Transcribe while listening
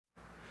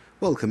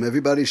Welcome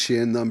everybody,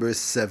 Shir number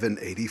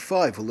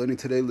 785. We're learning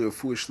today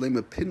L'Refuah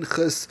Shlema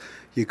Pinchas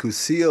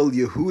Yekusiel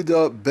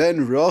Yehuda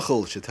Ben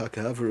Rachel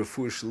Shetakahav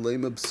Refuah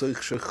Shlema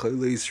B'Soich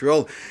Shechayla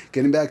Yisrael.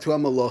 Getting back to our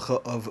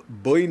malacha of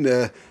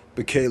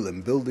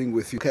Boneh-bונה, building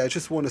with you. Okay, I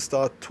just want to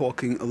start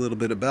talking a little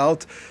bit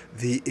about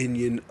the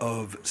inyan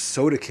of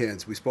soda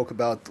cans. We spoke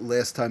about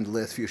last time, the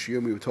last few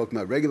shiurim, we were talking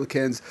about regular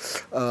cans.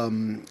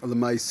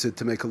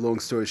 To make a long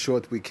story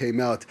short, we came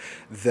out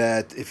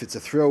that if it's a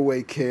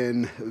throwaway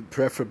can,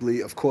 preferably,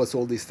 of course,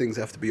 all these things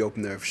have to be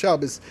open there of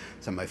Shabbos.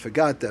 Some I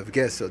forgot, they have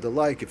guests or the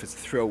like. If it's a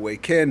throwaway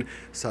can,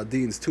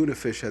 sardines, tuna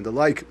fish, and the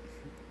like.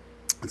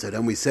 So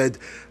then we said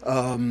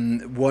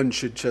one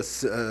should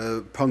just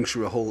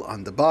puncture a hole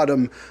on the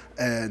bottom,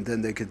 and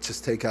then they could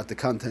just take out the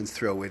contents,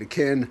 throw away the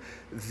can.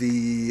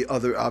 The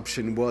other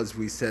option was,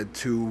 we said,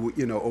 to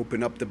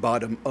open up the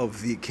bottom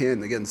of the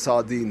can. Again,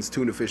 sardines,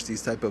 tuna fish,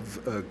 these type of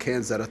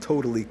cans that are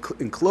totally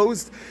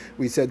enclosed.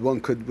 We said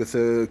one could, with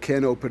a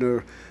can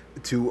opener,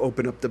 to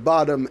open up the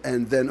bottom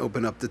and then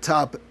open up the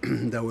top.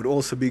 That would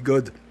also be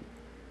good.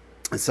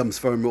 Some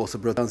Sfarim also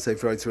brought down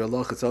Sefer Yitzhak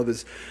Halachos,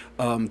 others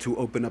to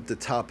open up the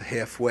top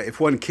halfway. If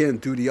one can't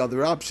do the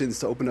other options,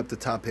 to open up the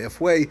top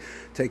halfway,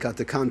 take out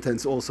the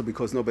contents also,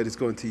 because nobody's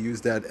going to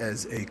use that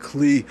as a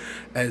kli,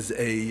 as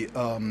a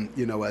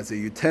as a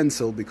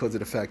utensil, because of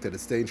the fact that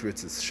it's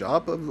dangerous, it's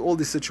sharp. All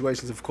these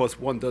situations, of course,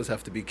 one does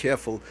have to be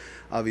careful.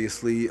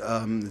 Obviously,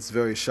 it's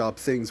very sharp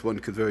things. One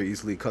could very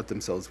easily cut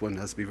themselves. One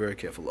has to be very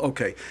careful.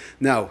 Okay,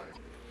 now.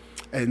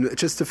 And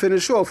just to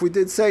finish off, we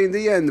did say in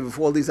the end, if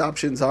all these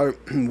options are,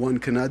 one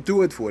cannot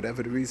do it for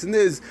whatever the reason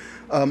is,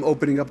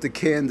 opening up the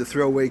can, the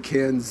throwaway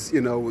cans,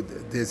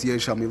 there's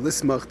yesh al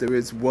milismach, there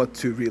is what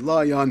to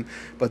rely on,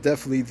 but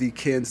definitely the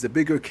cans, the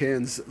bigger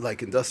cans,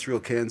 like industrial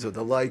cans or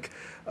the like,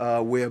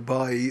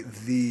 whereby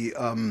the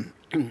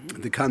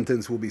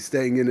contents will be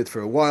staying in it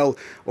for a while,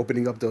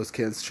 opening up those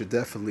cans should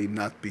definitely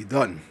not be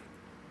done.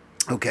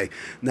 Okay,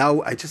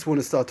 now I just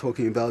want to start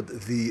talking about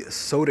the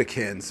soda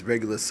cans,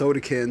 regular soda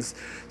cans.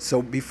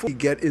 So before we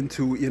get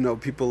into,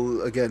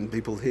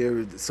 people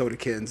hear soda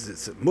cans,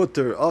 it's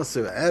mutter,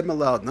 also, am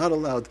allowed, not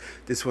allowed.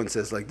 This one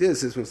says like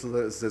this one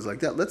says like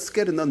that. Let's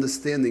get an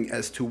understanding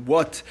as to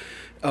what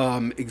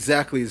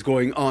exactly is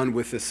going on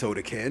with the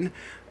soda can.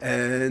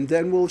 And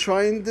then we'll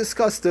try and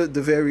discuss the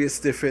various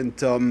different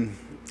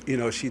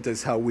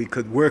shitas, how we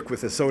could work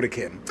with a soda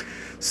can.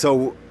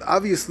 So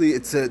obviously,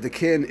 the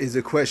can is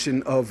a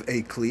question of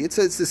a kli. It's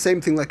the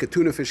same thing like a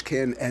tuna fish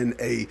can and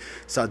a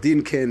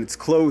sardine can. It's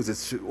closed.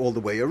 It's all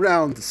the way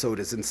around. The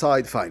soda's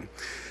inside. Fine.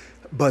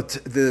 But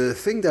the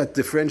thing that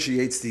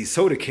differentiates the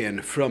soda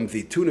can from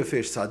the tuna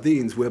fish,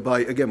 sardines,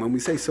 whereby, again, when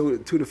we say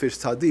tuna fish,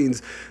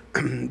 sardines,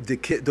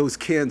 those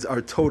cans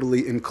are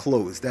totally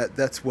enclosed.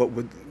 That's what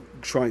would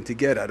trying to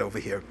get at over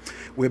here,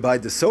 whereby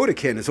the soda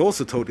can is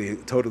also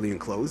totally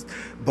enclosed,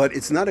 but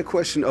it's not a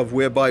question of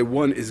whereby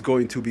one is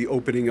going to be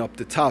opening up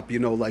the top,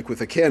 like with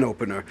a can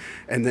opener,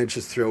 and then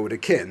just throw it a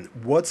can.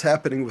 What's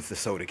happening with the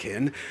soda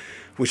can,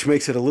 which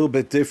makes it a little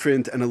bit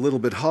different and a little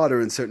bit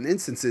harder in certain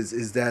instances,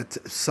 is that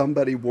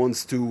somebody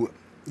wants to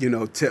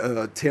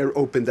tear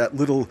open that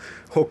little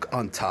hook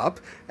on top,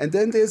 and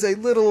then there's a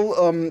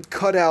little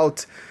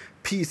cutout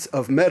piece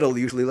of metal,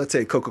 usually, let's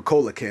say a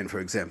Coca-Cola can, for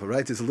example,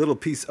 right? There's a little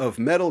piece of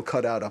metal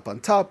cut out up on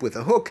top with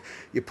a hook.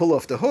 You pull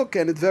off the hook,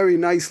 and it very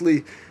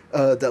nicely,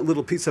 that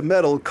little piece of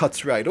metal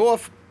cuts right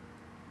off,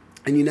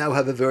 and you now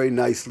have a very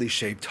nicely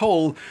shaped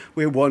hole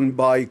where one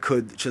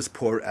could just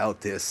pour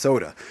out their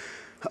soda.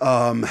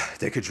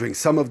 They could drink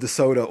some of the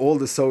soda, all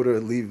the soda,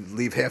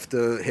 leave half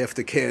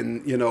the can,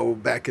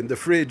 back in the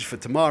fridge for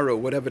tomorrow,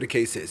 whatever the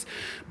case is.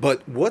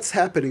 But what's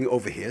happening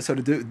over here? So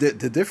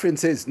the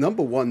difference is,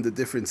 number one, the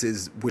difference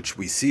is, which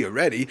we see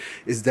already,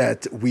 is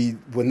that we're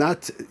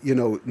not,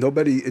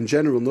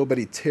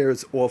 nobody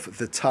tears off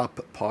the top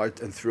part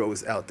and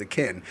throws out the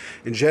can.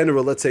 In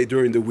general, let's say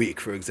during the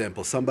week, for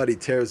example, somebody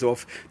tears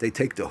off, they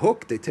take the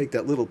hook, they take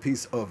that little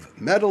piece of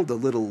metal, the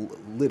little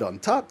lid on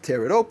top,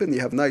 tear it open, you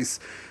have nice,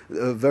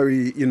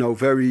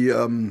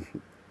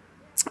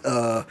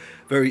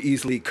 very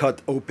easily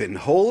cut open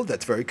hole.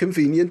 That's very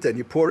convenient. Then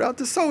you pour out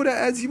the soda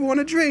as you want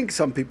to drink.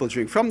 Some people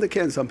drink from the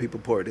can, some people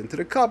pour it into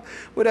the cup,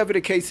 whatever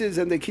the case is,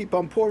 and they keep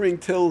on pouring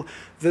till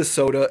the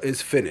soda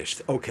is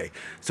finished. Okay,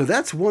 so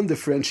that's one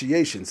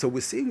differentiation. So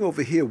we're seeing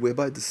over here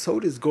whereby the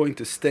soda is going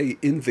to stay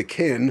in the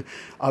can,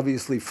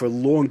 obviously for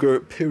longer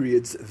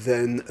periods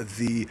than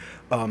the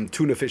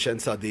tuna fish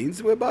and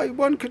sardines, whereby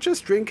one could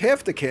just drink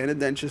half the can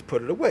and then just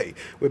put it away.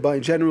 Whereby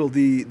in general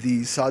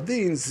the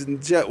sardines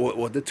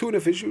or the tuna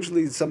fish,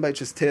 usually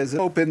somebody just tears it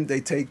open, they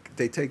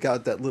take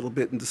out that little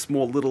bit in the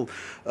small little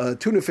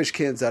tuna fish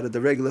cans out of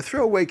the regular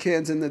throwaway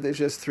cans, and then they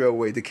just throw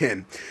away the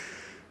can.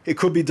 It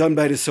could be done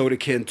by the soda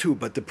can too,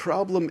 but the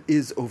problem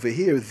is over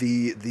here,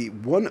 the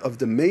one of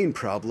the main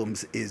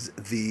problems is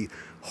the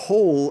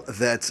hole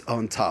that's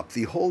on top,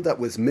 the hole that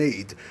was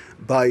made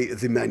by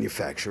the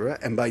manufacturer,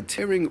 and by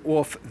tearing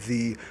off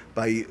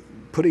by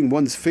putting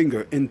one's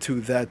finger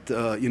into that,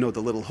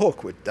 the little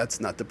hook. That's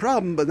not the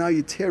problem, but now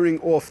you're tearing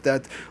off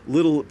that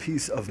little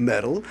piece of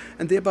metal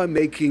and thereby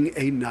making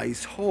a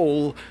nice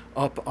hole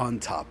up on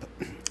top.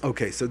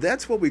 Okay, so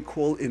that's what we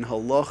call in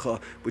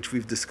halacha, which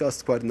we've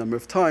discussed quite a number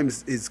of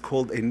times, is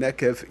called a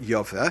nekev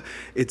yava.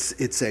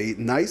 It's a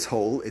nice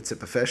hole, it's a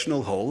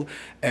professional hole,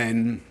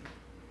 and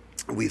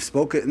we've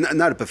spoken,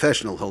 not a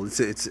professional hole,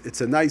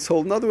 it's a nice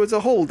hole. In other words,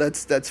 a hole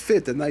that's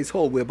fit, a nice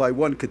hole whereby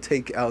one could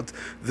take out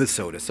the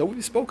soda. So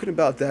we've spoken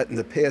about that in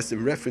the past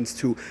in reference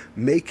to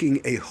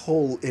making a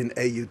hole in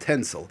a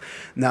utensil.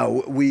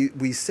 Now,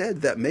 we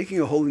said that making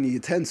a hole in a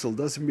utensil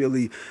doesn't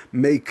really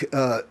make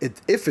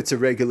it, if it's a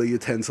regular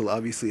utensil,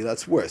 obviously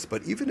that's worse.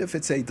 But even if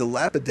it's a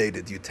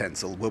dilapidated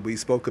utensil, where we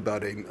spoke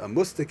about a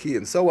mustaki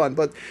and so on,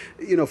 but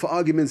for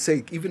argument's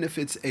sake, even if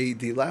it's a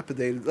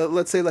dilapidated,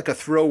 let's say like a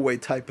throwaway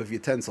type of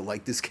utensil,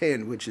 like this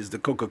can, which is the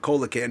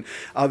Coca-Cola can,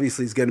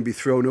 obviously is going to be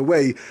thrown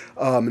away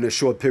in a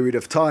short period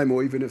of time,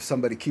 or even if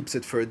somebody keeps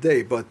it for a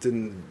day, but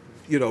in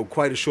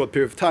quite a short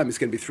period of time, it's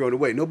going to be thrown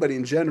away. Nobody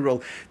in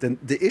general, then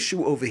the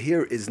issue over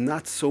here is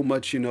not so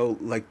much,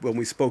 like when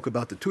we spoke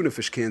about the tuna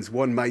fish cans,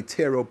 one might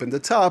tear open the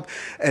top,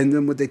 and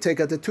then when they take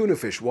out the tuna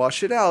fish,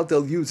 wash it out,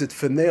 they'll use it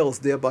for nails,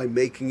 thereby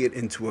making it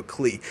into a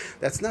kli.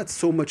 That's not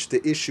so much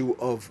the issue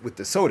with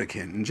the soda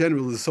can. In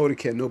general, the soda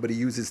can, nobody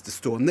uses to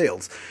store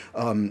nails.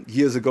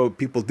 Years ago,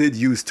 people did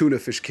use tuna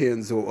fish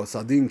cans or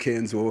sardine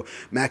cans or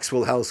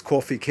Maxwell House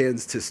coffee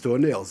cans to store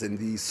nails. In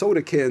the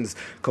soda cans,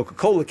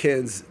 Coca-Cola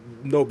cans,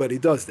 nobody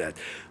does that.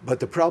 But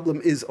the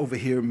problem is over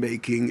here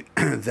making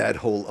that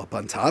hole up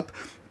on top.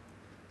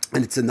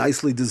 And it's a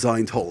nicely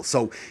designed hole.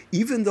 So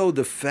even though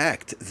the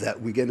fact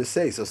that we're going to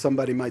say, so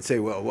somebody might say,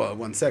 well,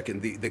 1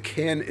 second, the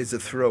can is a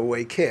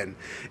throwaway can.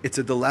 It's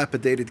a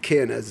dilapidated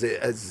can, as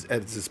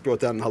it's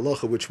brought down in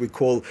halacha, which we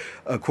call,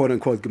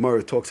 quote-unquote,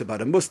 Gemara talks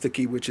about a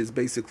mustaki, which is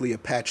basically a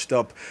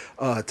patched-up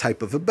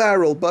type of a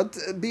barrel. But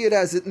be it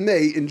as it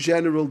may, in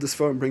general, this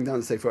firm bring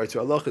down the Sefer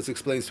Halacha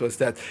explains to us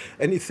that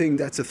anything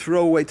that's a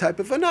throwaway type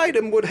of an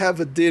item would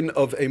have a din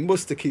of a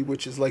mustaki,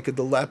 which is like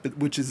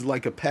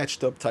a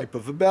patched-up type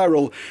of a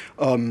barrel.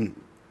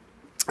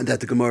 That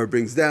the Gemara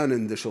brings down,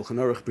 and the Shulchan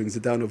Aruch brings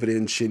it down over there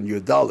in Shin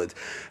Yud Daled.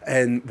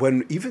 And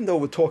even though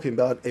we're talking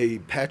about a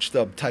patched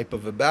up type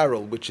of a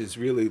barrel, which is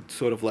really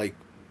sort of like,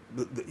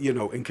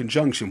 in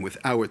conjunction with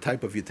our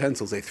type of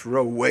utensils, a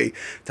throwaway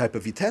type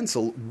of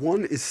utensil,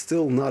 one is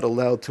still not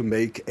allowed to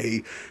make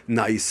a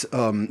nice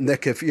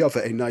nekef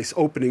yava, a nice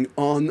opening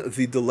on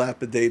the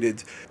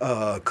dilapidated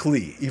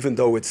kli, even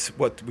though it's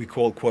what we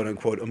call, quote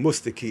unquote, a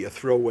mustaki, a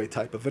throwaway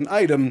type of an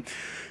item.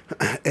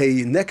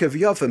 A nekev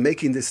yafa,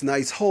 making this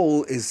nice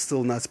hole, is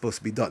still not supposed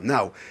to be done.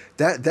 Now,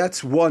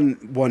 that's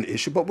one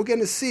issue, but we're going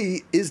to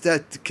see is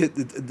that,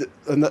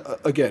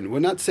 again, we're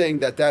not saying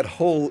that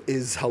hole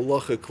is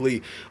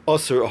halachically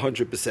usher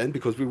 100%,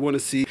 because we want to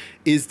see,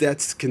 is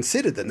that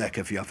considered a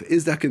nekev yafa?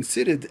 Is that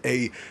considered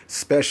a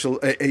special,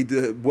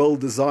 a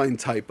well-designed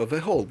type of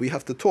a hole? We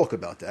have to talk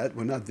about that.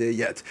 We're not there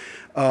yet.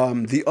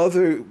 The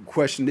other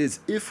question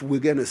is, if we're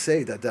going to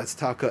say that that's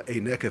taka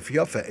a nekev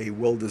yafa, a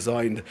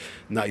well-designed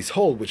nice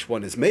hole, which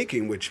one is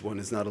making, which one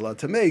is not allowed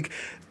to make,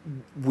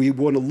 we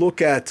want to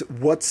look at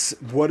what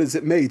is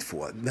it made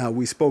for. Now,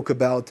 we spoke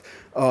about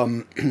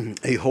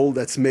a hole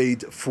that's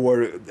made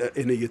for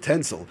in a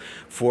utensil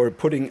for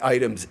putting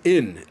items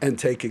in and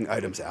taking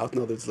items out. In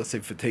other words, let's say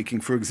for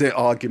taking, for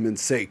example,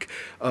 argument's sake,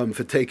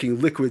 for taking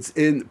liquids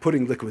in,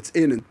 putting liquids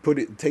in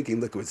and taking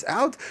liquids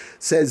out,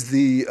 says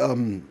the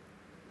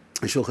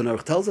Shulchan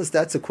Aruch tells us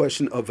that's a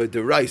question of a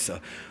deraisa.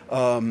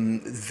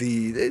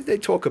 They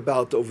talk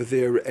about over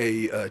there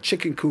a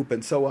chicken coop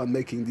and so on,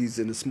 making these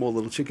in a small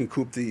little chicken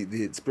coop.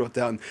 It's brought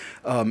down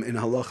in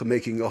halacha,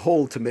 making a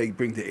hole to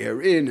bring the air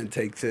in and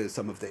take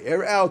some of the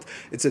air out.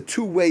 It's a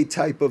two-way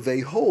type of a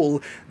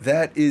hole.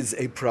 That is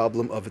a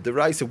problem of a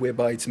deraisa,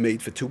 whereby it's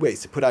made for two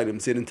ways, to put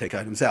items in and take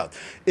items out.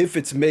 If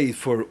it's made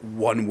for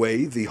one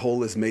way, the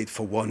hole is made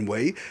for one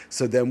way,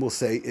 so then we'll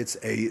say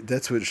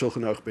that's what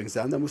Shulchan Aruch brings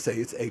down, then we'll say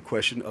it's a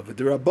question of a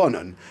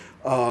derabanan.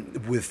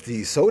 With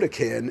the soda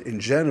can, in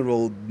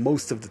general,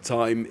 most of the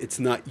time, it's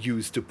not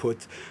used to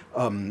put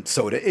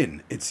soda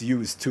in. It's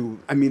used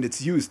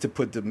to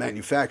put the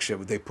manufacturer,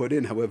 they put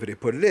in, however they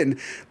put it in.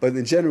 But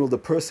in general,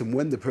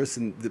 when the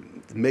person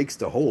makes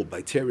the hole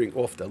by tearing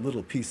off that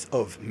little piece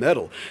of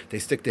metal, they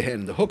stick their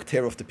hand in the hook,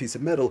 tear off the piece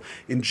of metal.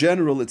 In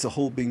general, it's a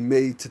hole being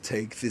made to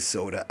take the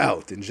soda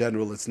out. In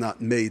general, it's not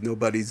made.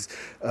 Nobody's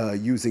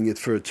using it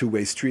for a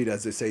two-way street,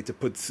 as they say, to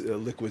put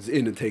liquids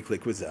in and take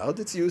liquids out.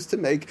 It's used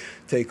to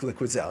take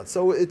liquids out.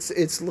 So it's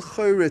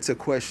a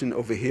question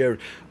over here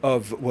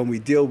of, when we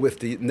deal with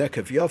the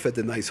nekev yafet,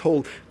 the nice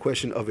hole,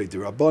 question of a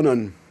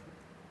derabanan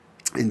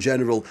in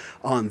general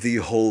on the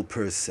hole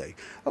per se.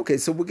 Okay,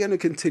 so we're going to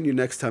continue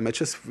next time.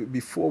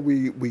 Before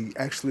we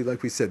actually,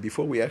 like we said,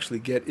 before we actually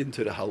get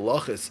into the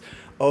halachas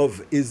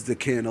of is the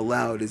can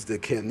allowed, is the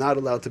can not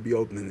allowed to be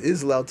open, and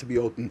is allowed to be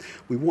open,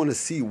 we want to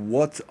see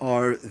what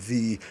are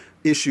the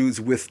issues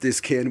with this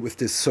can, with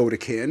this soda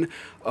can,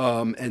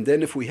 and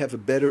then if we have a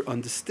better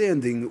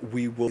understanding,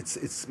 we will.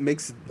 It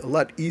makes it a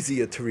lot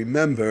easier to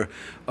remember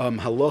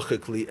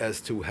halachically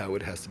as to how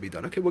it has to be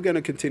done. Okay, we're going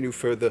to continue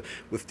further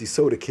with the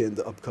soda can,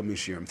 the upcoming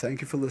shiurim.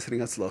 Thank you for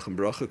listening. Hatzlach and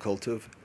bracha, kol tov.